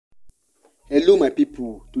Hello my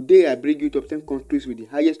people, today I bring you top 10 countries with the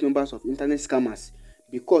highest numbers of internet scammers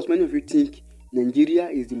because many of you think Nigeria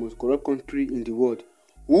is the most corrupt country in the world.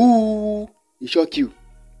 Ooh, it shock you.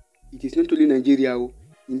 It is not only Nigeria.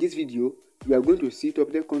 In this video, we are going to see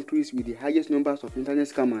top 10 countries with the highest numbers of internet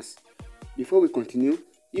scammers. Before we continue,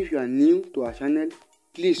 if you are new to our channel,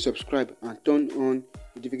 please subscribe and turn on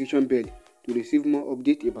notification bell to receive more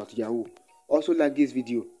updates about Yahoo. Also like this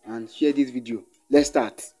video and share this video. Let's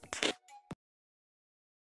start.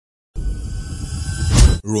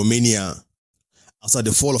 Romania. After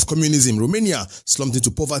the fall of communism, Romania slumped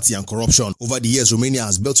into poverty and corruption. Over the years, Romania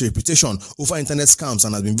has built a reputation over internet scams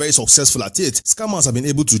and has been very successful at it. Scammers have been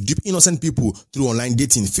able to dupe innocent people through online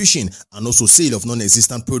dating, phishing, and also sale of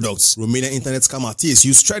non-existent products. Romanian internet scam artists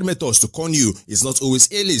use tried methods to con you. It's not always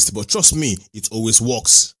A-list, but trust me, it always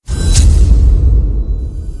works.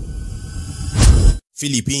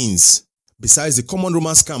 Philippines. Besides the common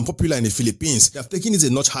romance scam popular in the Philippines, they have taken it a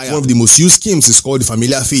notch higher. One of the most used schemes is called the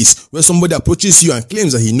familiar face, where somebody approaches you and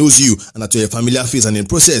claims that he knows you and that you're a familiar face, and in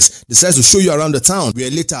process decides to show you around the town, where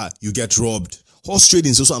later you get robbed. Horse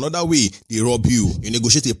trading is also another way they rob you. You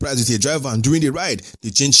negotiate a price with a driver, and during the ride, they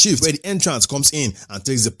change shifts where the entrance comes in and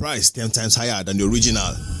takes the price 10 times higher than the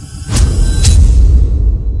original.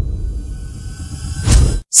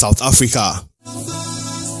 South Africa.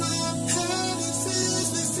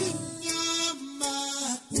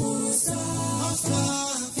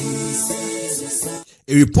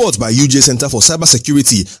 A report by UJ Center for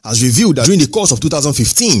Cybersecurity has revealed that during the course of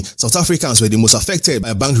 2015, South Africans were the most affected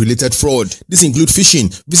by bank-related fraud. This includes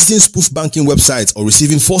phishing, visiting spoof banking websites, or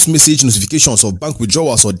receiving false message notifications of bank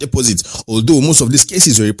withdrawals or deposits, although most of these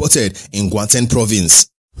cases were reported in Gauteng province.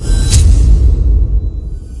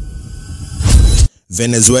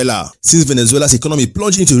 Venezuela. Since Venezuela's economy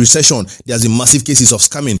plunged into recession, there has been massive cases of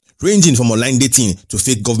scamming, ranging from online dating to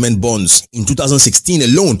fake government bonds. In 2016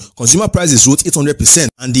 alone, consumer prices rose 800%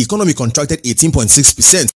 and the economy contracted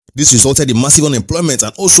 18.6%. This resulted in massive unemployment,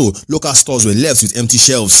 and also local stores were left with empty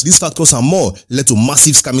shelves. These factors and more led to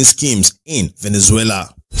massive scamming schemes in Venezuela.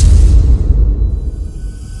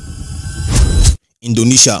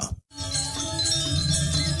 Indonesia.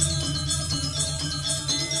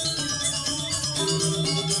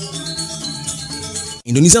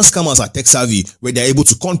 Indonesian scammers are tech-savvy, where they are able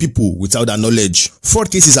to con people without their knowledge.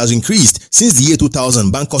 Fraud cases has increased. Since the year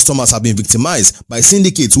 2000, bank customers have been victimized by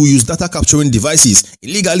syndicates who use data capturing devices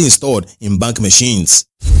illegally installed in bank machines.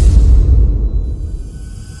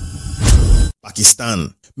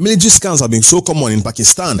 Pakistan. Military scams have been so common in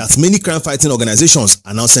Pakistan that many crime-fighting organizations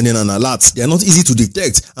are now sending an alert. They are not easy to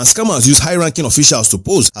detect, and scammers use high-ranking officials to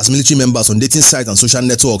pose as military members on dating sites and social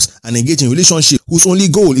networks and engage in relationships whose only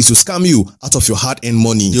goal is to scam you out of your hard-earned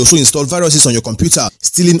money. They also install viruses on your computer,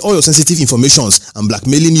 stealing all your sensitive information and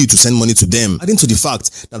blackmailing you to send money to them. Adding to the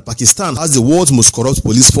fact that Pakistan has the world's most corrupt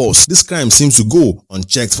police force, this crime seems to go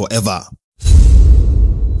unchecked forever.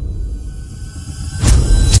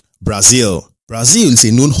 Brazil. Brazil is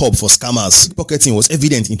a known hub for scammers. Pickpocketing was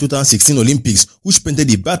evident in 2016 Olympics, which painted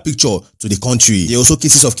a bad picture to the country. There are also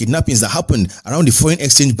cases of kidnappings that happened around the foreign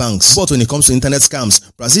exchange banks. But when it comes to internet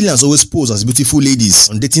scams, Brazilians always pose as beautiful ladies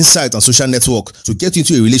on dating sites and social networks to get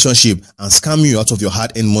into a relationship and scam you out of your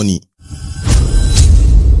hard-earned money.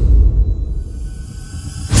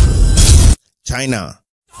 China.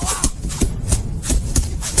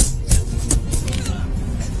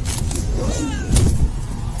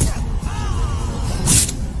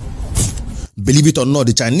 Believe it or not,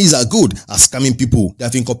 the Chinese are good at scamming people. They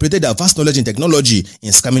have incorporated their vast knowledge in technology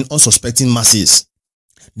in scamming unsuspecting masses.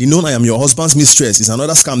 The known "I am your husband's mistress" is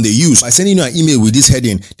another scam they use. By sending you an email with this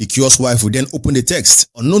heading, the curious wife will then open the text.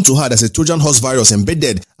 Unknown to her, there's a Trojan horse virus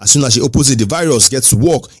embedded. As soon as she opens it, the virus gets to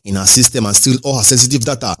work in her system and steal all her sensitive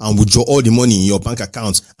data and withdraw all the money in your bank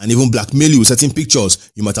account, and even blackmail you with certain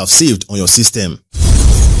pictures you might have saved on your system.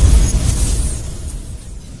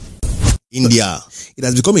 India. It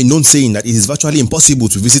has become a known saying that it is virtually impossible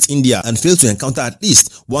to visit India and fail to encounter at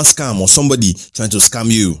least one scam or somebody trying to scam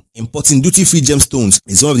you. Importing duty-free gemstones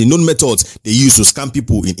is one of the known methods they use to scam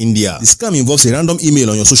people in India. The scam involves a random email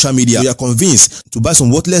on your social media where you are convinced to buy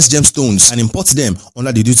some worthless gemstones and import them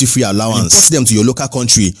under the duty-free allowance. Import them to your local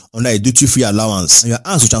country under a duty-free allowance, and you are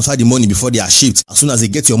asked to transfer the money before they are shipped. As soon as they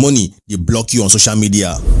get your money, they block you on social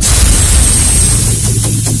media.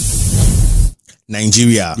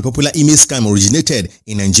 Nigeria. The popular email scam originated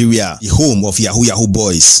in Nigeria, the home of Yahoo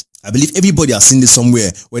boys. I believe everybody has seen this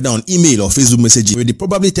somewhere, whether on email or Facebook messaging, where they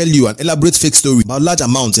probably tell you an elaborate fake story about large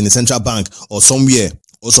amounts in the central bank or somewhere,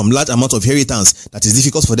 or some large amount of inheritance that is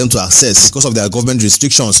difficult for them to access because of their government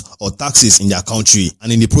restrictions or taxes in their country.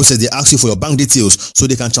 And in the process, they ask you for your bank details so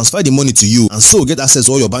they can transfer the money to you and so get access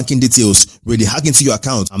to all your banking details where they hack into your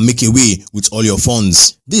account and make away with all your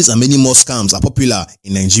funds. These and many more scams are popular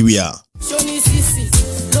in Nigeria.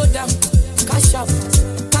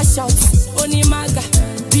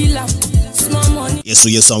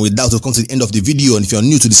 Yes, so with that, we'll come to the end of the video. And if you're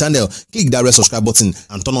new to the channel, click that red subscribe button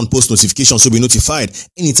and turn on post notifications so you'll be notified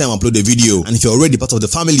anytime I upload a video. And if you're already part of the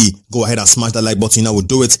family, go ahead and smash that like button. I will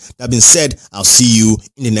do it. That being said, I'll see you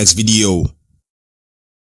in the next video.